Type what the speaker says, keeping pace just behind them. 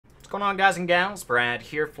going on, guys and gals? Brad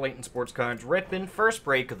here for LaytonSportsCards. Ripping first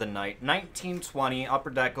break of the night. 1920 Upper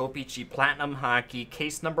Deck O-Pee-Chee Platinum Hockey.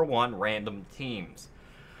 Case number 1, random teams.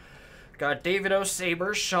 Got David O.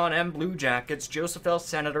 Sabres, Sean M. Blue Jackets, Joseph L.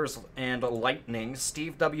 Senators and Lightning,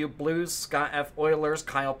 Steve W. Blues, Scott F. Oilers,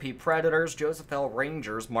 Kyle P. Predators, Joseph L.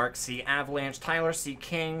 Rangers, Mark C. Avalanche, Tyler C.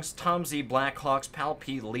 Kings, Tom Z. Blackhawks, Pal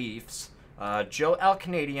P. Leafs, Joe L.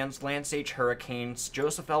 Canadiens, Lance H. Hurricanes,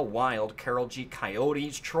 Joseph L. Wild, Carol G.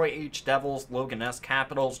 Coyotes, Troy H. Devils, Logan S.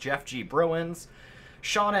 Capitals, Jeff G. Bruins,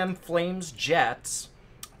 Sean M. Flames, Jets,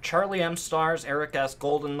 Charlie M. Stars, Eric S.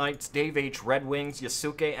 Golden Knights, Dave H. Red Wings,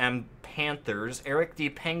 Yasuke M. Panthers, Eric D.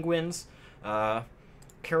 Penguins,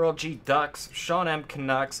 Carol G. Ducks, Sean M.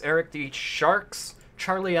 Canucks, Eric D. Sharks,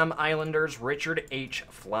 Charlie M. Islanders, Richard H.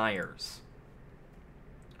 Flyers.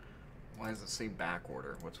 Why does it say back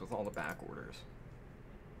order? What's with all the back orders?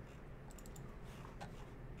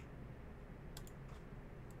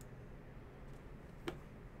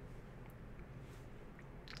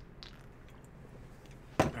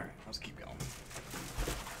 Alright, let's keep going.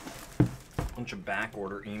 Bunch of back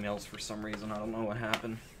order emails for some reason. I don't know what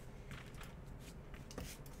happened.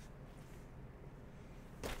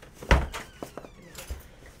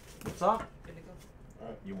 What's up?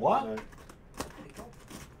 You what?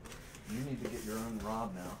 You need to get your own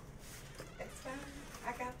rod now. That's fine.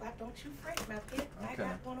 I got one. Don't you fret, my kid. Okay. I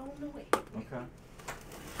got one on the way. Okay.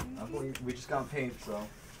 I believe we just got paid, so.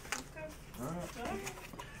 Okay. Alright.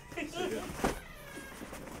 All right.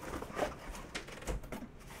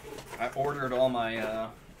 I ordered all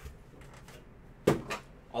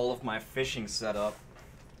of my fishing setup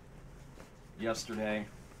yesterday.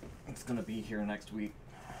 It's gonna be here next week.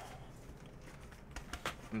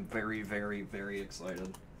 I'm very, very, very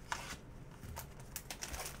excited.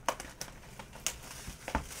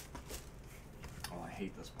 Oh, I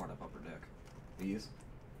hate this part of Upper Deck. These.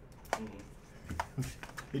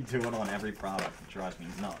 They do it on every product. It drives me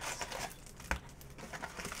nuts.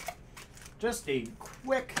 Just a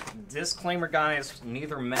quick disclaimer, guys.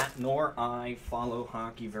 Neither Matt nor I follow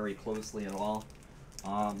hockey very closely at all.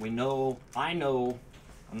 I know, I'm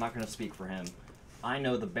not going to speak for him. I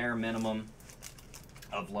know the bare minimum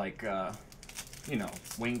of, like, you know,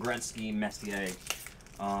 Wayne Gretzky, Messier,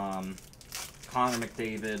 Connor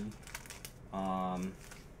McDavid,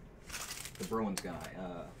 the Bruins guy,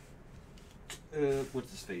 what's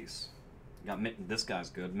his face? Got this guy's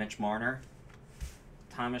good, Mitch Marner.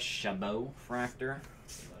 Thomas Chabot, Fractor.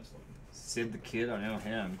 Sid the Kid, I know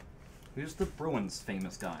him. Who's the Bruins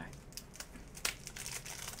famous guy?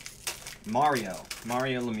 Mario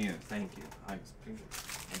Lemieux, thank you. I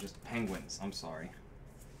just Penguins, I'm sorry.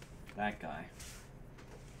 That guy.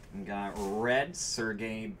 We got Red,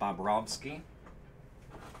 Sergei Bobrovsky.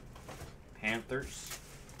 Panthers.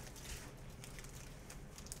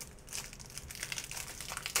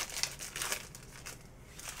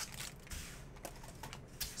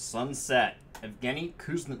 Sunset, Evgeny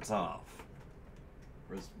Kuznetsov.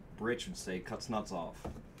 Or as Rich would say, cuts nuts off.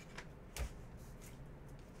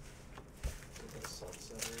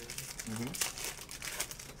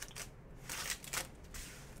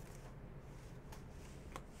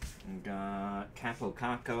 We got Capo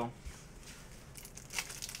Caco.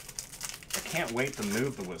 I can't wait to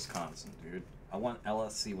move to Wisconsin, dude. I want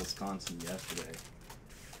LSC Wisconsin yesterday.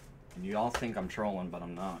 And you all think I'm trolling, but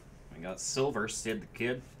I'm not. We got Silver, Sid the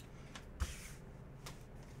Kid.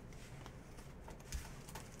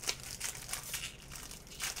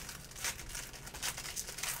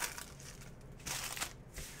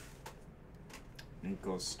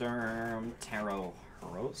 Nico Sturm, Taro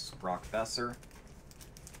Haros, Brock Besser.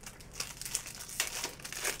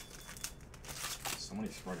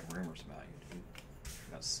 Somebody's spreading rumors about you, dude.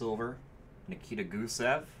 We got Silver, Nikita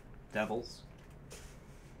Gusev, Devils.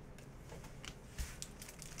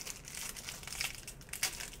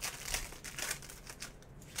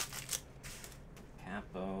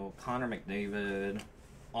 Capo, Connor McDavid,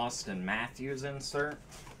 Austin Matthews insert.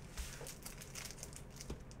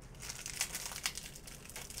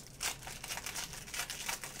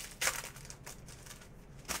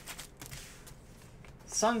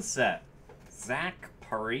 Sunset, Zach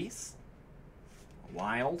Parise,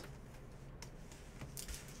 Wild.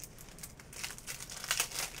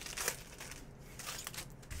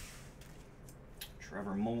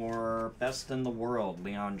 Trevor Moore, Best in the World,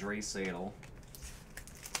 Leon Draisaitl.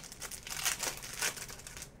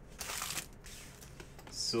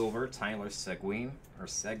 Silver, Tyler Seguin, or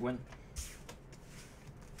Seguin.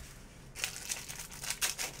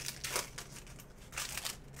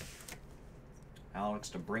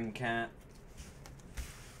 Alex DeBrincat.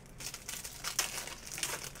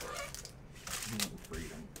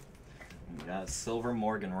 Freedom. Got silver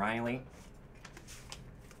Morgan Riley.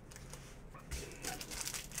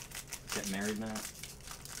 Get married now?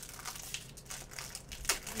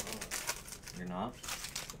 You're not?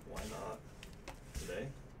 Why not? Today?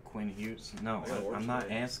 Quinn Hughes? No, I gotta work I'm not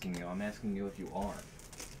today. asking you. I'm asking you if you are.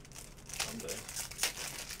 Someday.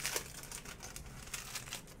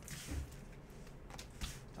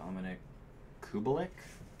 Dominic Kubalik?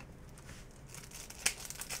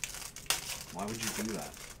 Why would you do that?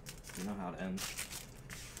 You know how it ends.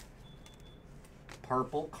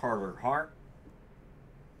 Purple Carter Hart.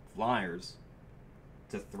 Flyers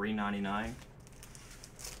to $3.99.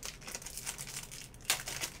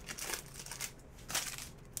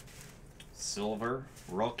 Silver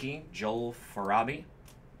rookie Joel Farabi.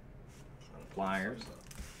 Flyers.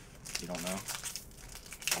 You don't know?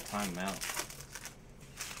 I'll time him out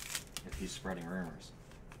if he's spreading rumors.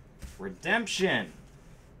 Redemption.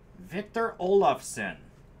 Victor Olofsson.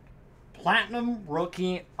 Platinum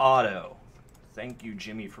rookie auto. Thank you,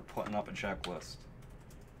 Jimmy, for putting up a checklist.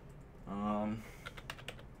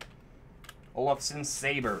 Olofsson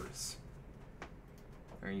Sabres.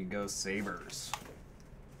 There you go, Sabres.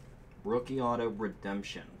 Rookie auto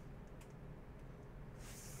redemption.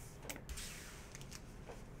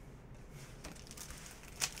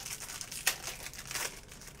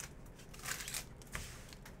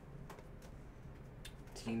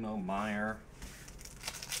 Timo Meyer.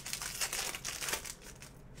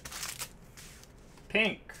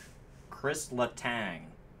 Pink. Chris Letang.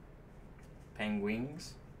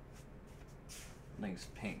 Penguins. Nice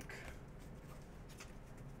pink.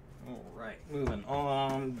 Alright, moving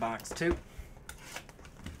on. Box 2.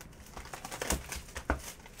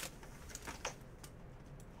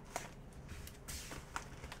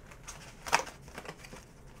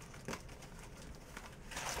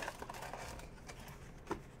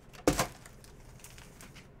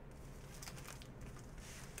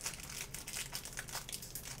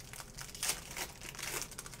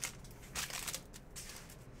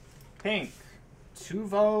 Pink,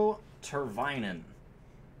 Tuvo Tervainen.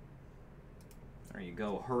 There you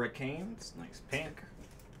go, Hurricanes. Nice pink.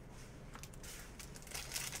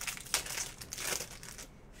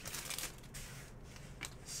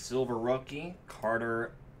 Silver rookie,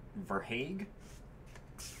 Carter Verhaeghe. I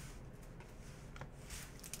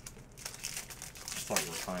thought you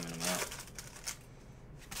were timing him out.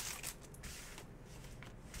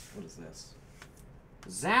 What is this?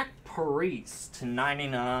 Zach Parise to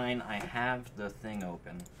 99. I have the thing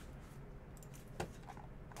open.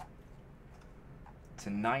 To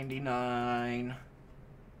 99.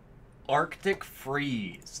 Arctic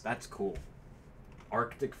Freeze. That's cool.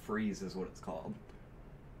 Arctic Freeze is what it's called.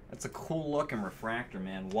 That's a cool looking refractor,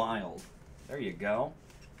 man. Wild. There you go.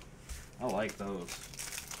 I like those.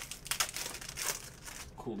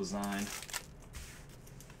 Cool design.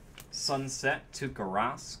 Sunset Tuukka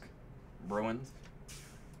Rask. Bruins.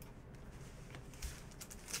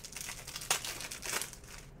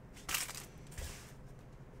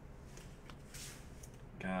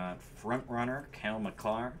 Got front runner Cal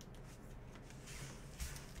McCarr.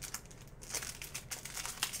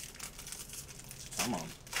 Come on.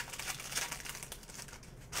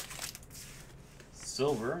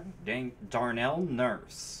 Silver Darnell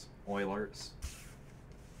Nurse. Oilers.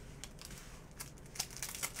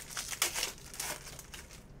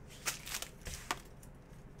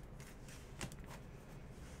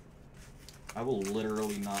 I will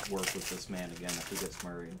literally not work with this man again if he gets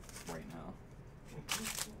married right now.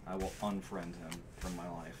 I will unfriend him from my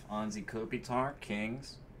life. Anze Kopitar,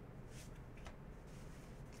 Kings.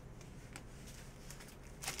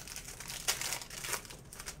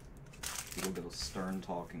 We'll get a stern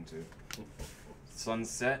talking to.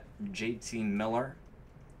 Sunset, JT Miller,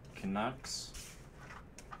 Canucks.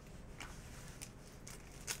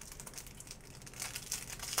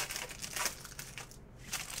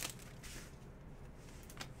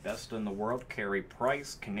 Best in the world, Carey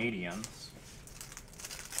Price, Canadiens.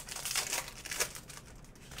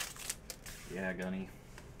 Yeah, Gunny.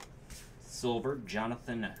 Silver,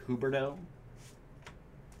 Jonathan Huberdeau,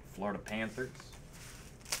 Florida Panthers.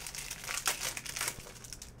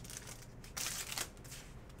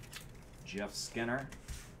 Jeff Skinner.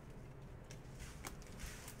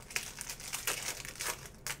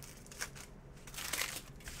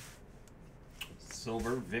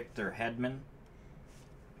 Silver, Victor Hedman,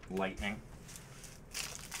 Lightning.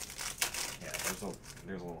 Yeah, there's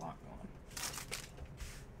a lot going.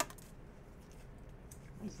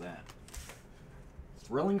 What's that?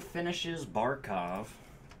 Thrilling Finishes, Barkov.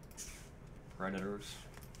 Predators.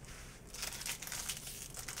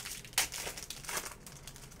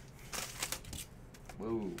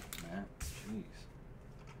 Whoa, Matt. Jeez.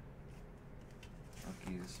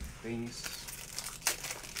 Rookies base.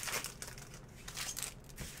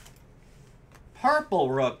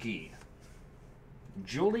 Purple rookie.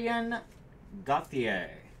 Julien Gauthier.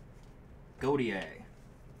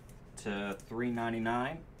 To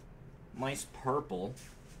 399. Nice purple.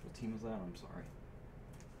 What team is that? I'm sorry.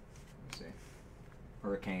 Let's see.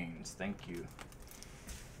 Hurricanes. Thank you.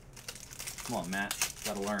 Come on, Matt.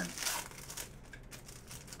 Gotta learn.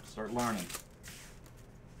 Start learning.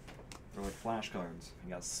 They're like flashcards. You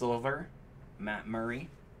got silver. Matt Murray.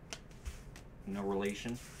 No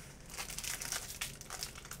relation.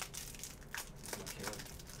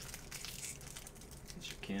 It's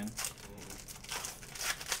your kin.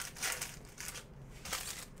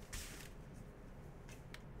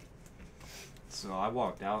 So I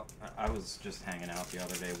walked out. I was just hanging out the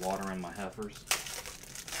other day, watering my heifers,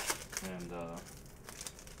 and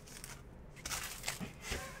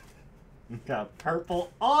got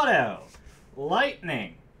purple auto,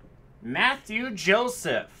 Lightning, Matthew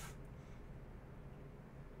Joseph.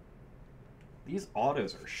 These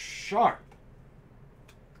autos are sharp.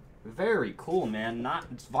 Very cool, man.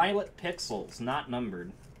 It's violet pixels, not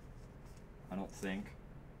numbered. I don't think.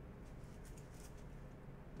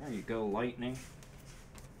 There you go, Lightning.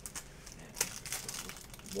 Yeah,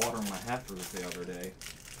 watering my heifers the other day,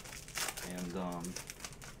 and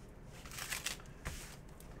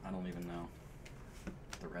I don't even know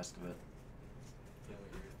the rest of it. Yeah,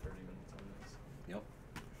 you're 30 minutes on this. Yep.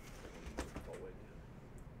 I'll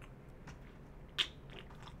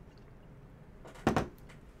wait.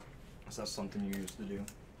 Is that something you used to do? No,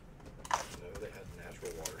 they had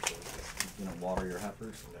natural water sources. You know, water your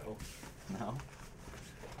heifers? No. No?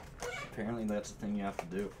 Apparently that's the thing you have to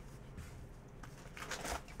do.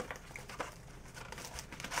 I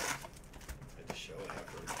had to show a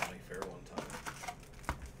heifer at county fair one time.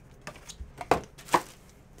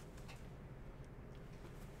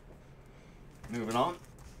 Moving on.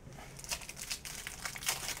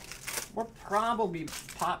 We'll probably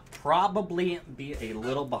be a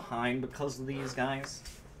little behind because of these guys.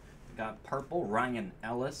 We got purple Ryan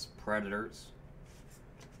Ellis, Predators.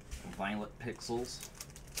 Violet pixels.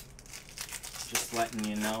 Just letting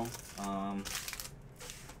you know.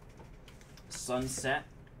 Sunset,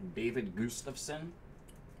 David Gustafson,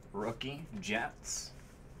 rookie, Jets.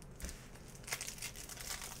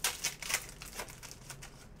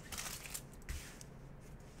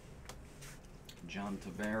 John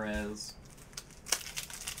Tavares.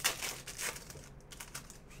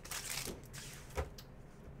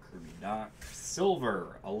 Kirby Doc.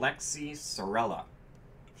 Silver, Alexi Sorella.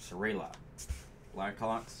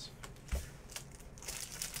 Blackhawks.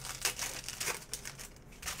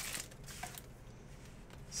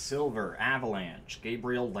 Silver, Avalanche,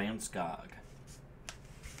 Gabriel Landskog.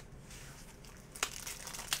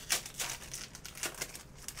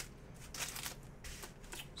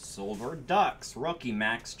 Silver, Ducks, rookie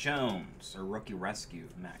Max Jones, or rookie rescue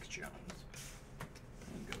Max Jones.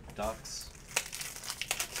 There you go, Ducks.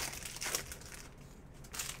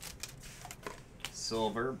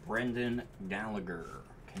 Silver, Brendan Gallagher,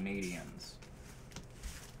 Canadians.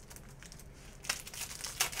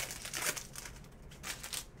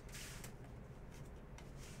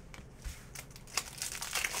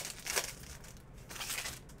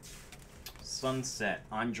 Sunset,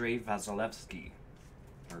 Andrei Vasilevsky,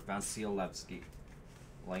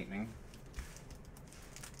 Lightning.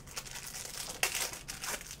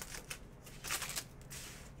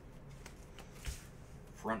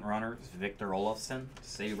 Front runners, Victor Olofsson,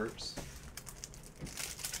 Sabres.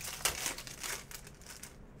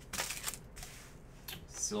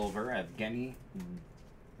 Silver, Evgeny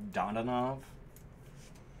Donanov.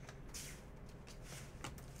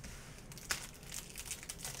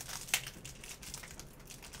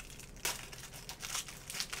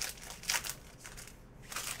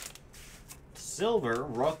 Silver,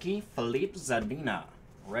 rookie Philippe Zadina,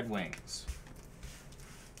 Red Wings.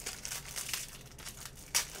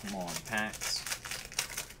 Come on, packs.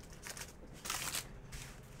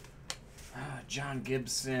 John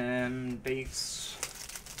Gibson, base.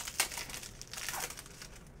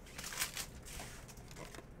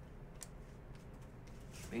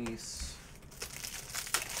 Base.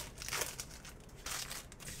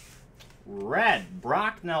 Red,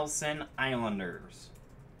 Brock Nelson, Islanders.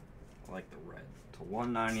 I like the red. To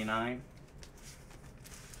 199.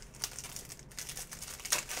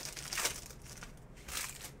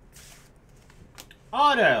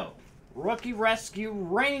 Auto, rookie rescue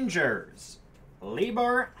Rangers,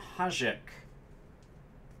 Libor Hajek.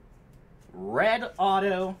 Red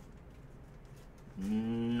auto,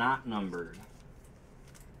 not numbered.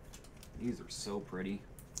 These are so pretty.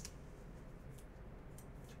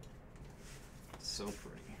 So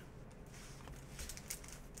pretty.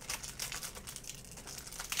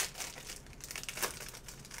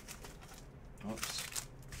 Oops.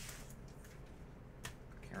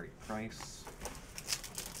 Carey Price.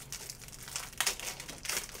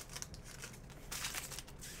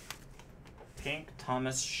 Pink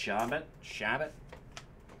Thomas Shabbat.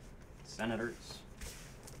 Senators.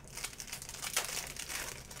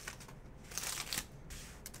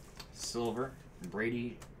 Silver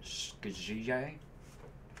Brady Skajie.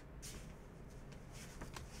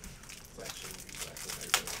 It's actually exactly how you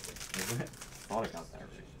pronounce it. Is it? Thought I got that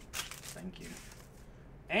right. Thank you.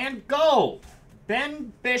 And gold!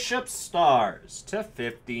 Ben Bishop Stars to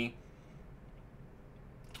 50.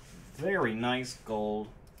 Very nice gold.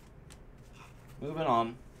 Moving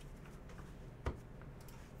on.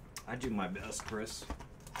 I do my best, Chris.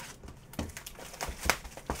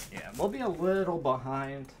 Yeah, we'll be a little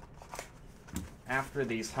behind after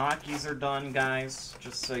these hockeys are done, guys,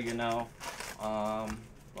 just so you know.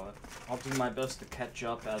 But I'll do my best to catch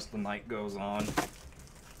up as the night goes on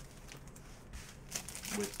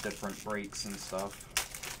with different breaks and stuff.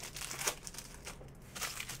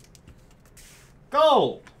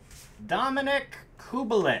 Gold! Dominic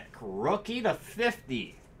Kubalik, rookie to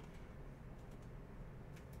 50.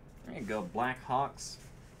 There you go, Blackhawks.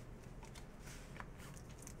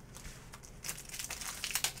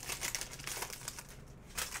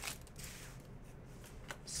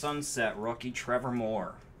 Sunset rookie Trevor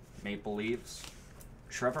Moore, Maple Leafs.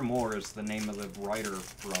 Trevor Moore is the name of the writer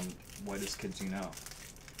from Whitest Kids You Know.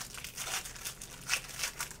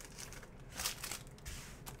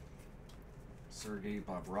 Sergei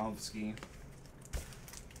Bobrovsky.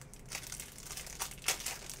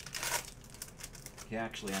 He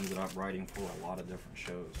actually ended up writing for a lot of different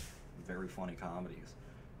shows. Very funny comedies.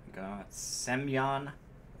 We got Semyon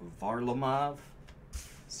Varlamov.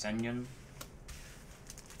 Semyon.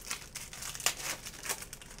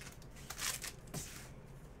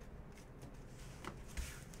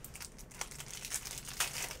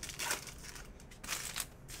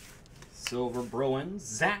 Silver Bruins.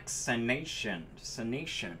 Zach Sanation.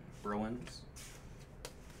 Bruins.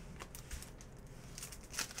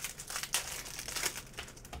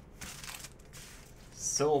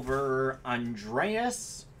 Silver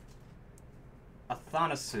Andreas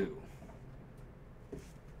Athanasu.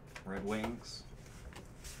 Red Wings.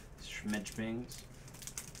 Schmidtbings.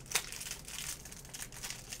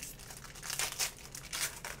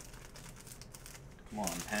 Come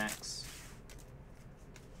on, packs.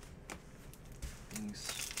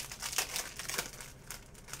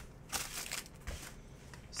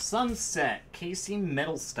 Sunset, Casey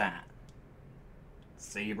Middlestat.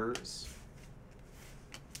 Sabres.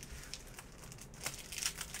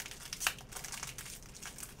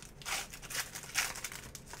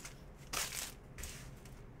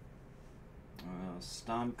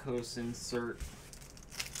 Stamkos insert.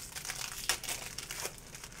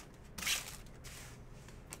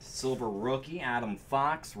 Silver rookie, Adam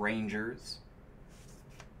Fox, Rangers.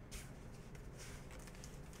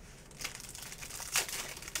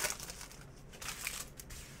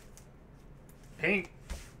 Pink,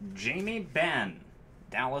 Jamie Benn,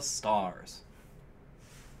 Dallas Stars.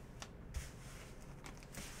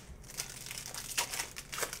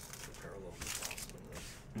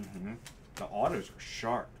 The autos are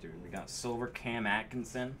sharp, dude. We got silver Cam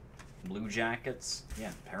Atkinson, Blue Jackets. Yeah,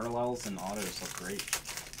 parallels and autos look great.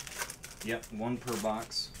 Yep, one per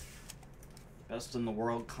box. Best in the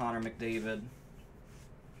world, Connor McDavid.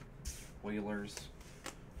 Oilers.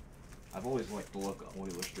 I've always liked the look of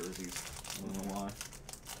Oilers jerseys. I don't know why.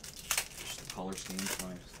 Just the color scheme's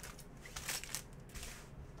nice.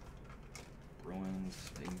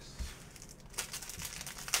 Bruins, Ace.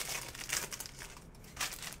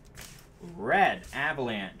 Red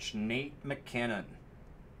Avalanche, Nate McKinnon.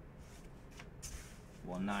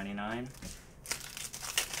 $1.99.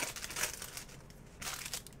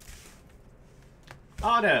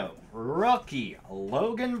 Auto, rookie,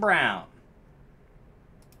 Logan Brown.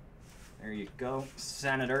 There you go,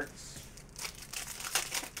 Senators.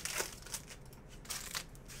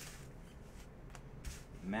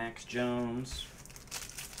 Max Jones.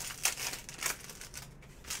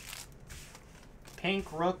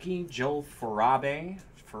 Pink rookie, Joel Farabi,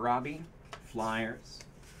 Flyers.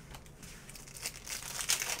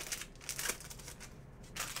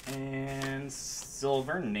 And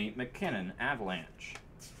silver, Nate McKinnon, Avalanche.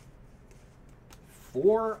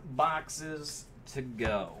 4 boxes to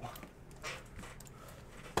go.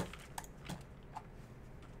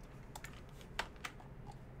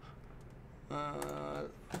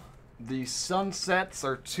 The Sunsets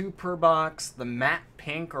are 2 per box. The Matte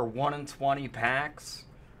Pink are 1 in 20 packs.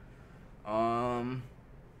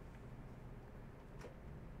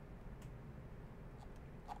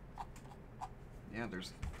 Yeah,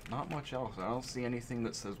 there's not much else. I don't see anything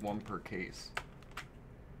that says 1 per case.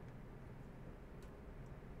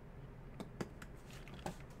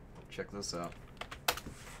 Check this out.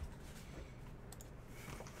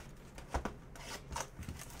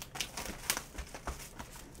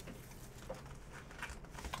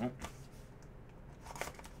 Oh.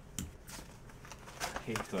 I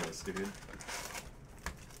hate those, dude.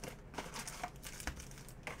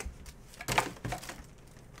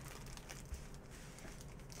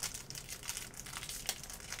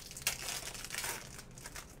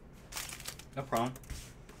 No problem.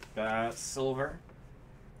 Got silver.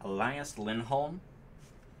 Elias Lindholm.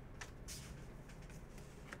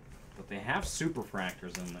 But they have super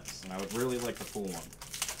fractors in this, and I would really like to pull one.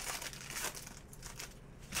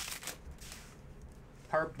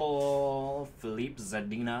 Purple Philippe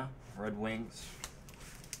Zadina, Red Wings.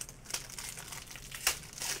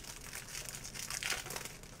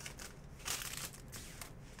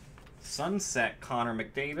 Sunset Connor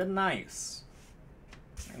McDavid, nice.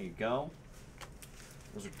 There you go.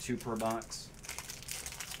 Those are 2 per box.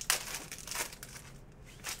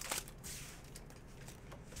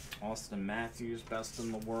 Austin Matthews, best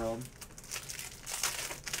in the world.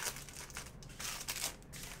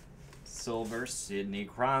 Silver, Sidney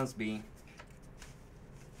Crosby.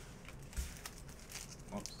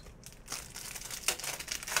 Whoops.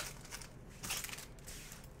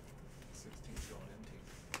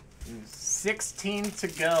 16 to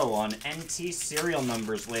go on NT serial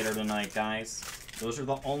numbers later tonight, guys. Those are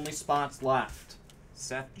the only spots left.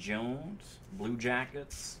 Seth Jones, Blue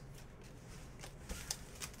Jackets.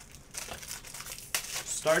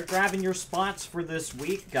 Start grabbing your spots for this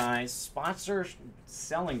week, guys. Spots are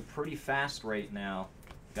selling pretty fast right now.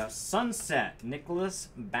 Got Sunset, Nicholas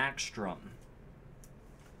Backstrom.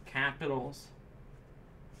 Capitals.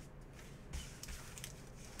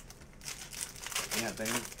 Yeah, they're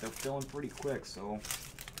filling pretty quick, so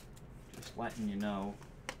just letting you know.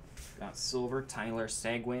 Got silver, Tyler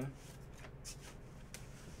Seguin.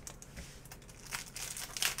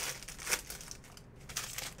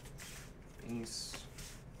 Base,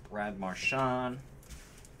 Brad Marchand.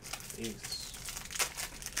 Base.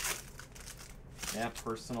 Yeah,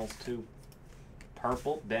 personals too.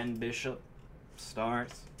 Purple, Ben Bishop. Stars.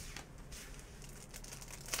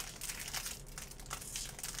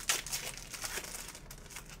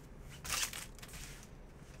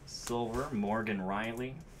 Silver, Morgan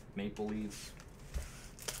Riley. Maple Leafs.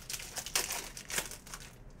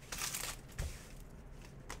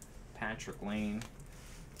 Patrick Lane.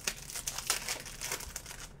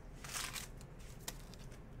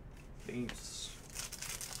 Base.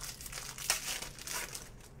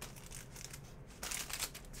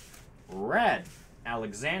 Red,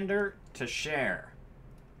 Alexander Teixeira.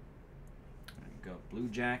 There you go. Blue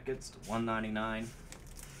Jackets to 199.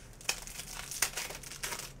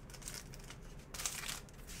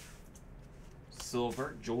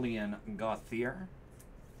 Silver, Julian Gauthier.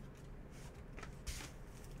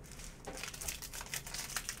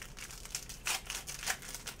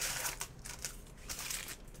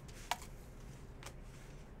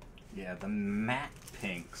 Yeah, the matte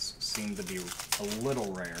pinks seem to be a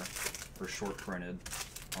little rare for short printed.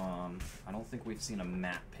 I don't think we've seen a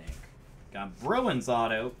matte pink. Got Bruins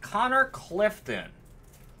auto, Connor Clifton.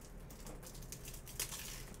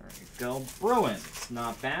 There you go, Bruins.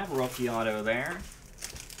 Not bad, rookie auto there.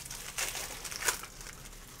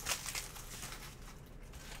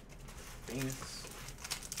 Phoenix.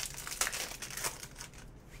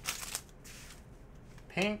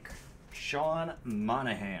 Pink, Sean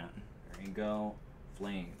Monahan. There you go,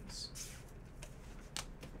 Flames.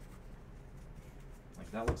 Like,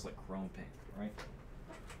 that looks like chrome pink, right?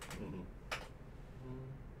 Mm-hmm.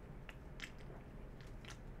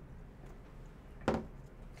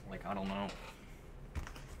 Like, I don't know.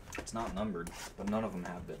 It's not numbered, but none of them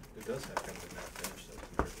have been. It does have kind of a matte finish though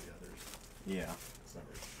compared to the others. Yeah. It's not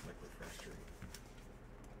like refractory.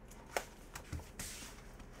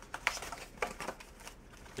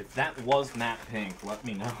 If that was matte pink, let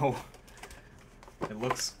me know. It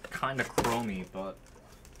looks kind of chromy, but...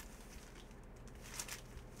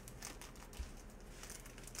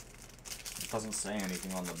 it doesn't say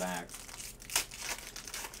anything on the back.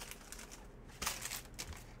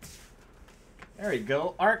 There you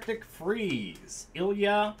go. Arctic Freeze.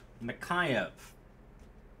 Ilya Mikheyev.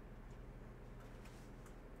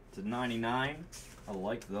 To 99. I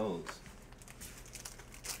like those.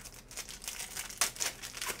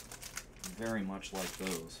 Very much like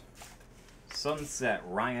those. Sunset,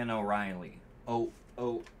 Ryan O'Reilly.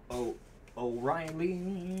 O'Reilly.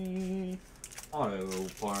 Auto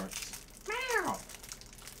parts. Meow.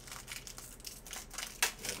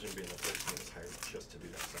 Imagine being the person who was hired just to do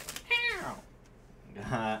that sound. Meow.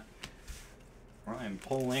 Got Ryan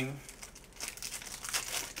pulling.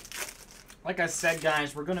 Like I said,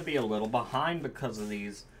 guys, we're going to be a little behind because of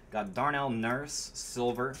these. Got Darnell Nurse,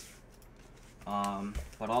 silver.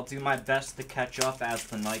 But I'll do my best to catch up as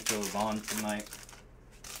the night goes on tonight.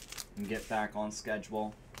 And get back on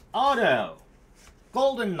schedule. Auto!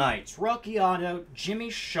 Golden Knights, rookie auto, Jimmy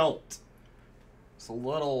Schultz. It's a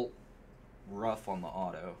little rough on the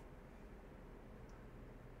auto.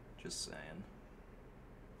 Just saying.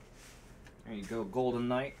 There you go, Golden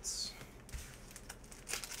Knights.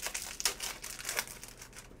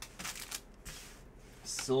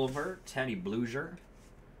 Silver, Teddy Bluger.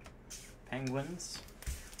 Penguins.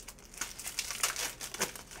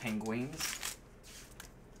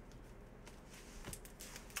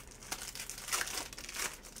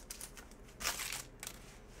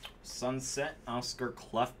 Sunset, Oscar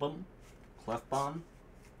Clefbaum.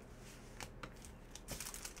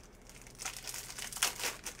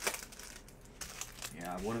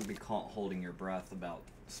 Yeah, I wouldn't be caught holding your breath about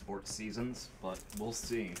sports seasons, but we'll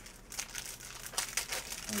see.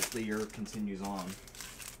 As the year continues on.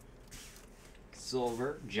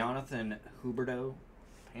 Silver, Jonathan Huberdeau,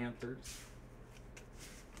 Panthers.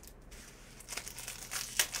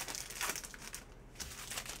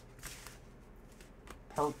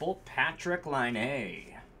 Purple, Patrick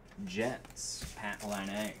Laine, Jets, Pat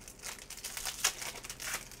Laine.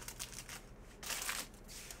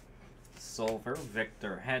 Silver,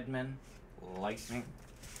 Victor Hedman, Lightning.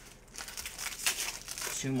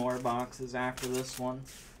 2 more boxes after this one.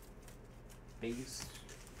 Base.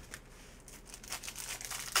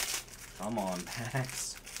 Come on,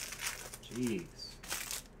 packs. Jeez.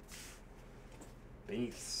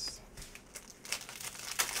 Base.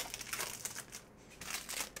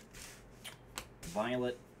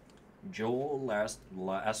 Violet, Joel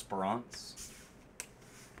L'Esperance.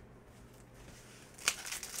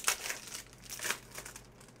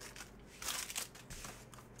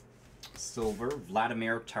 Silver,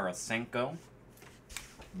 Vladimir Tarasenko.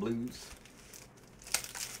 Blues.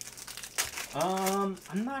 I'm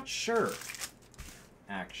not sure,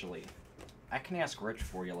 actually. I can ask Rich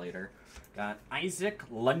for you later. Got Isaac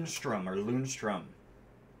Lundstrom.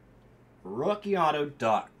 Rookie auto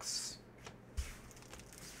Ducks.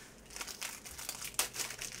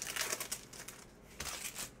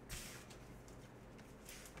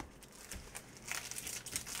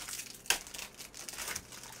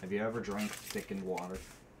 Have you ever drank thickened water?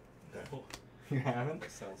 No. You haven't?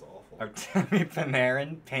 That sounds awful. Artemi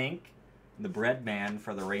Panarin, pink. The bread man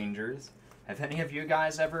for the Rangers. Have any of you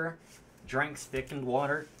guys ever drank thickened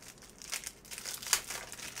water?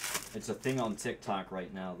 It's a thing on TikTok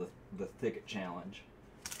right now, the Thicket Challenge.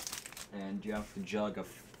 And you have to jug a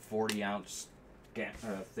 40-ounce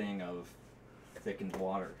thing of thickened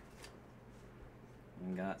water.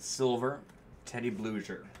 And got Silver, Teddy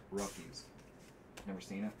Bluger, rookies. Never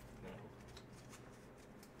seen it?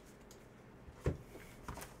 No.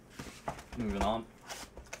 Moving on.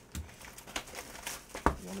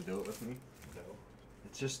 You want to do it with me? No.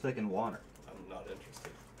 It's just thickened water. I'm not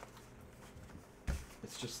interested.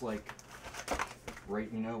 It's just like, right,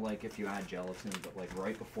 you know, like if you add gelatin, but like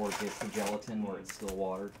right before it gets to gelatin where it's still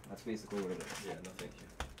water. That's basically what it is. Yeah, no thank you.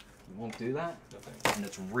 You won't do that? No thank you. And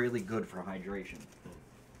it's really good for hydration.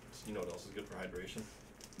 So you know what else is good for hydration?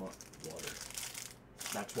 What? Water.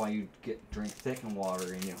 That's why you drink thickened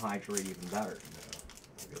water and you hydrate even better. No,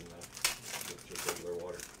 not good enough. With just regular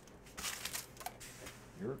water.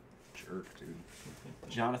 You're a jerk, dude.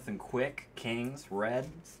 Jonathan Quick, Kings,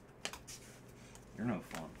 Reds. You're no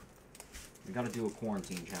fun. We gotta do a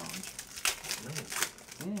quarantine challenge.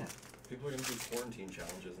 No. Yeah. People are going to do quarantine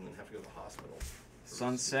challenges and then have to go to the hospital.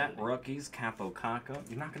 Sunset, rookies, Capo Caca.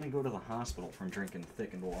 You're not gonna go to the hospital from drinking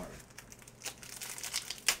thickened water.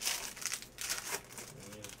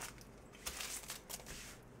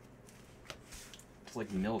 It's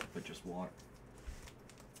like milk, but just water.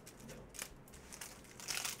 No.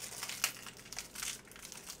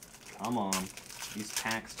 Come on. These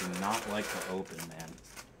packs do not like to open, man.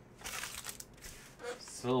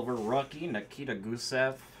 Silver rookie, Nikita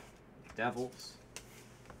Gusev, Devils.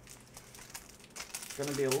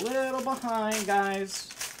 Gonna be a little behind, guys.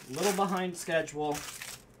 A little behind schedule.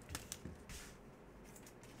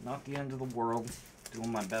 Not the end of the world.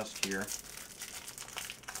 Doing my best here.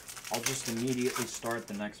 I'll just immediately start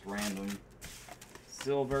the next random.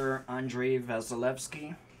 Silver, Andrei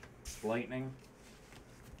Vasilevsky. Lightning.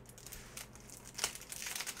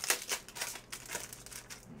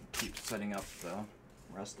 Keep setting up the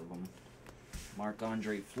rest of them.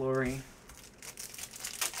 Marc-Andre Fleury.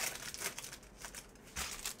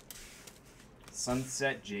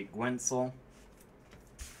 Sunset, Jake Guentzel.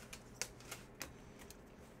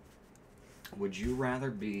 Would you rather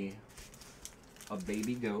be a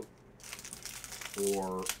baby goat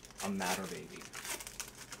or a matter baby?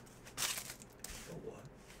 A what?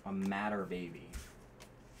 A matter baby.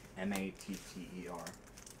 M-A-T-T-E-R.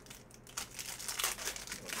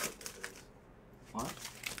 What?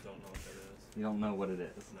 Don't know what that is. You don't know what it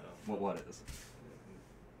is? No. What is?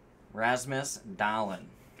 Rasmus Dahlin.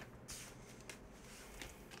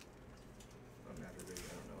 I'm not really,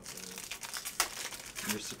 I don't know what that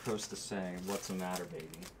is. You're supposed to say, what's the matter, baby?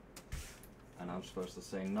 And I'm supposed to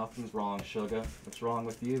say, nothing's wrong, sugar. What's wrong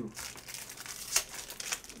with you?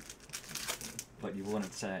 But you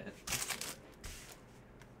wouldn't say it.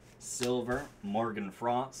 Silver, Morgan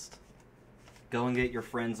Frost. Go and get your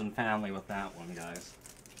friends and family with that one, guys.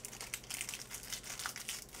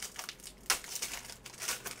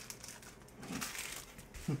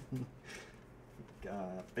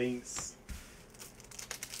 God, thanks.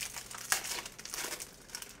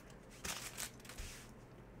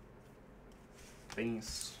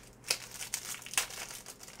 Thanks.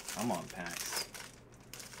 Come on, packs.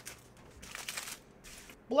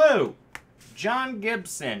 Blue, John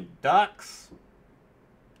Gibson, Ducks.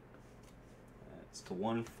 That's to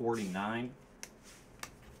 149.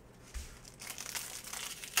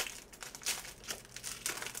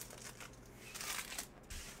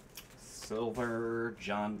 Silver,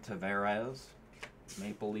 John Tavares,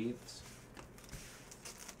 Maple Leafs.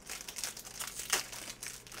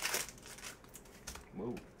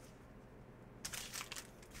 Whoa.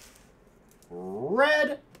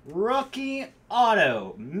 Red rookie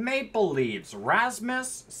auto, Maple Leafs,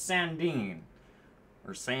 Rasmus Sandin.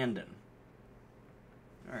 Or Sandin.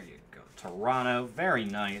 There you go. Toronto, very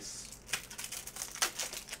nice.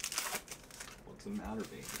 What's the matter,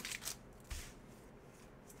 baby?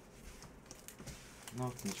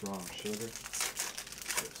 Nothing's wrong, sugar.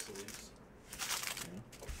 Yeah.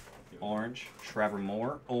 Orange, Trevor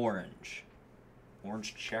Moore, orange.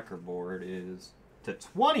 Orange checkerboard is to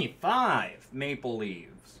 25 Maple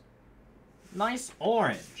Leaves. Nice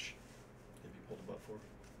orange. Have you pulled a butt for?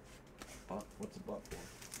 Butt? What's a butt for?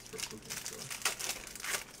 It's for cooking, so.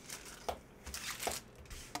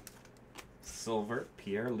 Silver,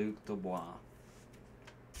 Pierre-Luc Dubois.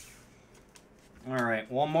 Alright,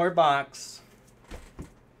 one more box.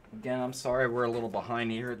 Again, I'm sorry we're a little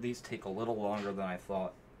behind here. These take a little longer than I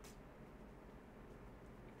thought.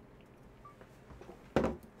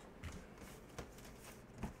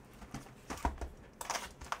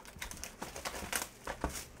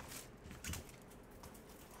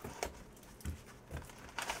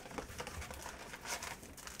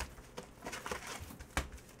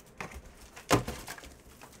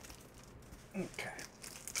 Okay.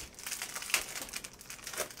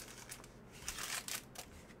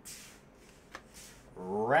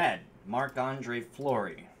 Red, Marc-Andre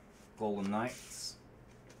Fleury, Golden Knights.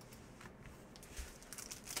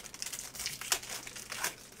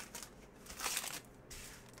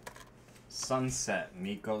 Sunset,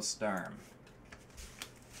 Nico Sturm.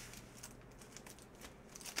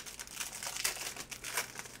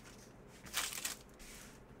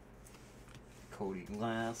 Cody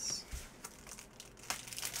Glass.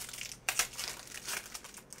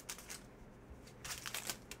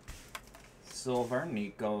 Silver,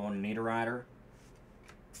 Nico Niederreiter.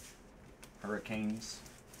 Hurricanes.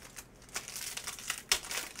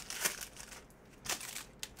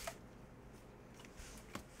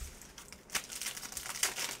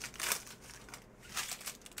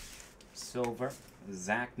 Silver,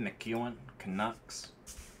 Zach McEwen, Canucks.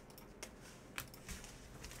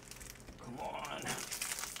 Come on.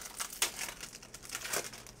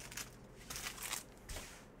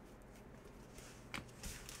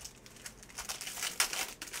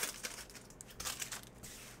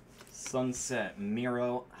 Sunset,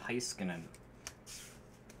 Miro Heiskanen.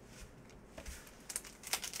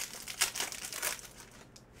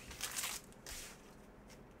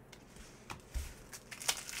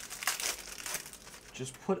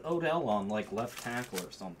 Just put Odell on, like, left tackle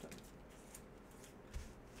or something.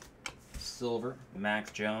 Silver,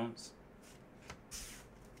 Max Jones.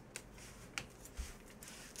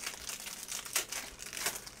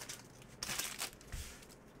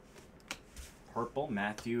 Purple,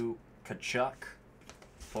 Matthew Tkachuk,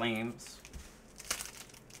 Flames.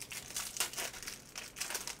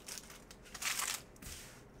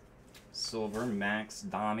 Silver, Max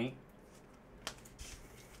Domi.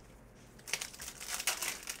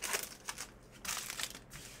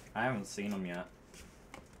 I haven't seen him yet.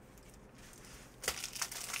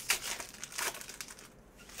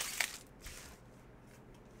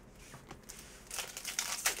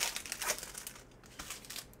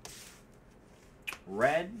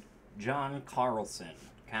 Red, John Carlson,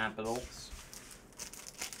 Capitals.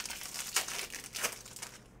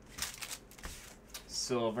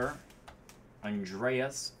 Silver,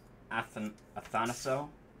 Andreas Athanaso.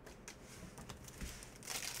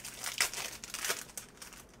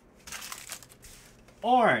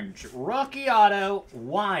 Orange, rookie auto,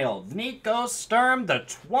 Wild, Nico Sturm, the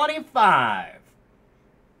 25.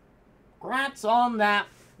 Congrats on that,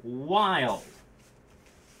 Wild.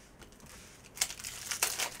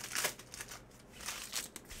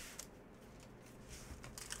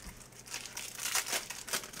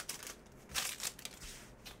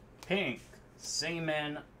 Pink,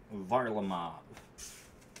 Seaman Varlamov.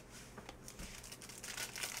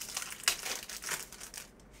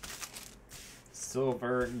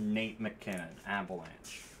 Silver, Nate McKinnon,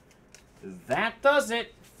 Avalanche. That does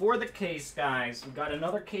it for the case, guys. We got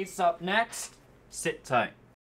another case up next. Sit tight.